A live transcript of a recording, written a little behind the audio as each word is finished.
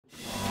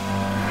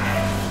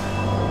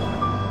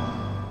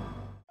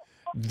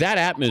that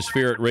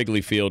atmosphere at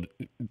Wrigley Field,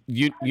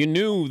 you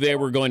knew they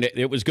were going to.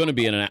 It was going to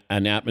be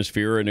an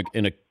atmosphere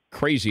in a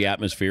crazy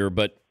atmosphere,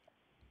 but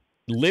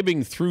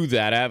living through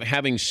that,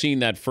 having seen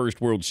that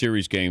first World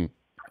Series game,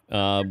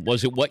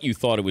 was it what you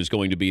thought it was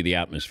going to be? The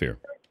atmosphere.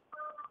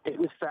 It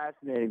was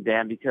fascinating,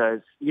 Dan, because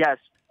yes,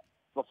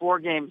 before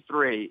Game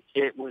 3,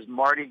 it was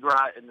Mardi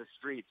Gras in the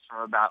streets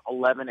from about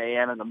 11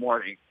 a.m. in the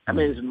morning. I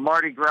mean, it was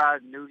Mardi Gras,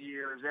 New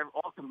Year's,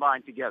 all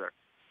combined together.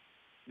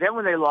 Then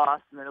when they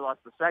lost, and then they lost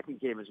the second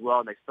game as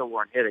well, and they still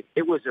weren't hitting,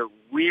 it was a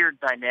weird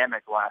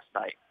dynamic last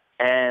night.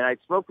 And I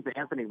spoke with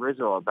Anthony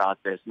Rizzo about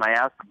this, and I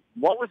asked him,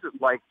 what was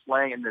it like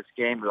playing in this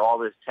game with all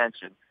this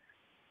tension?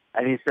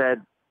 And he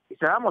said,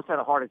 I almost had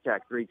a heart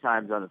attack 3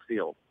 times on the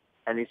field.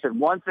 And he said,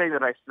 one thing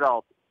that I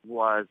felt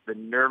was the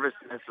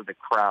nervousness of the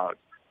crowd.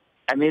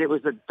 I mean, it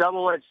was a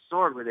double-edged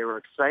sword where they were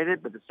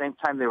excited, but at the same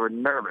time they were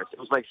nervous. It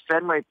was like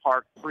Fenway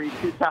Park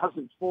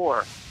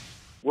pre-2004,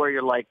 where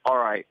you're like, all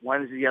right,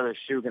 when is the other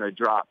shoe going to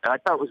drop? And I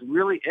thought it was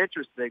really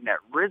interesting that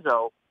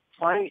Rizzo,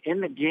 playing in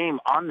the game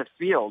on the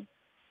field,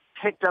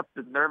 picked up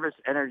the nervous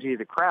energy of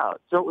the crowd.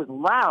 So it was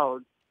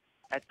loud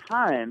at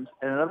times,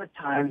 and at other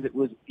times it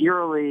was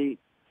eerily,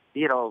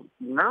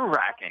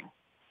 nerve-wracking.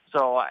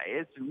 So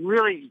it's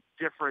really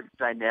different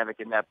dynamic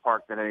in that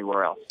park than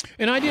anywhere else.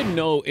 And I didn't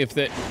know if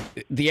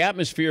the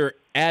atmosphere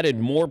added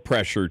more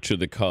pressure to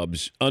the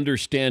Cubs,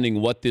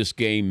 understanding what this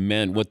game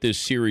meant, what this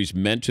series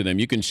meant to them.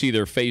 You can see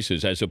their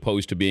faces as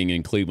opposed to being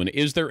in Cleveland.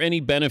 Is there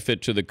any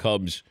benefit to the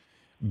Cubs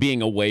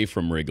being away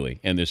from Wrigley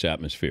and this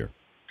atmosphere?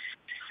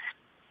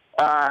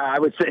 I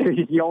would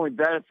say the only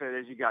benefit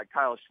is you got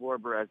Kyle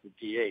Schwarber as the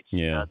DH.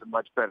 Yeah. It's a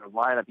much better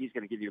lineup. He's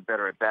going to give you a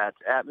better at-bats.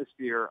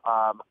 Atmosphere,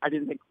 I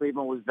didn't think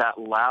Cleveland was that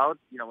loud.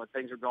 When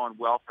things were going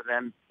well for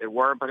them, they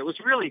were. But it was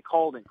really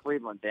cold in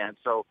Cleveland, Dan.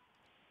 So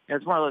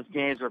it's one of those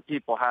games where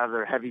people have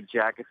their heavy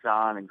jackets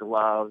on and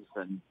gloves.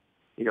 And,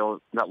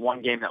 that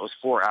one game that was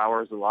 4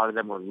 hours, a lot of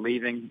them were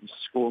leaving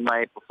school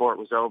night before it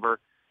was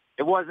over.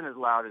 It wasn't as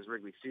loud as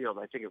Wrigley Field.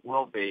 I think it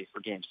will be for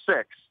Game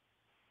 6.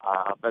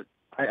 But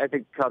I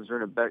think the Cubs are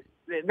in a better.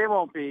 They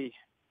won't be.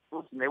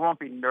 Listen, they won't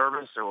be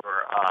nervous or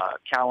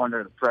cowering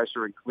under the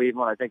pressure in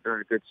Cleveland. I think they're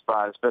in a good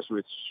spot, especially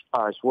with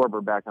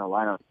Schwarber back in the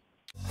lineup.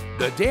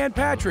 The Dan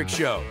Patrick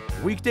Show,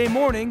 weekday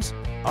mornings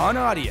on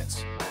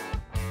Audience.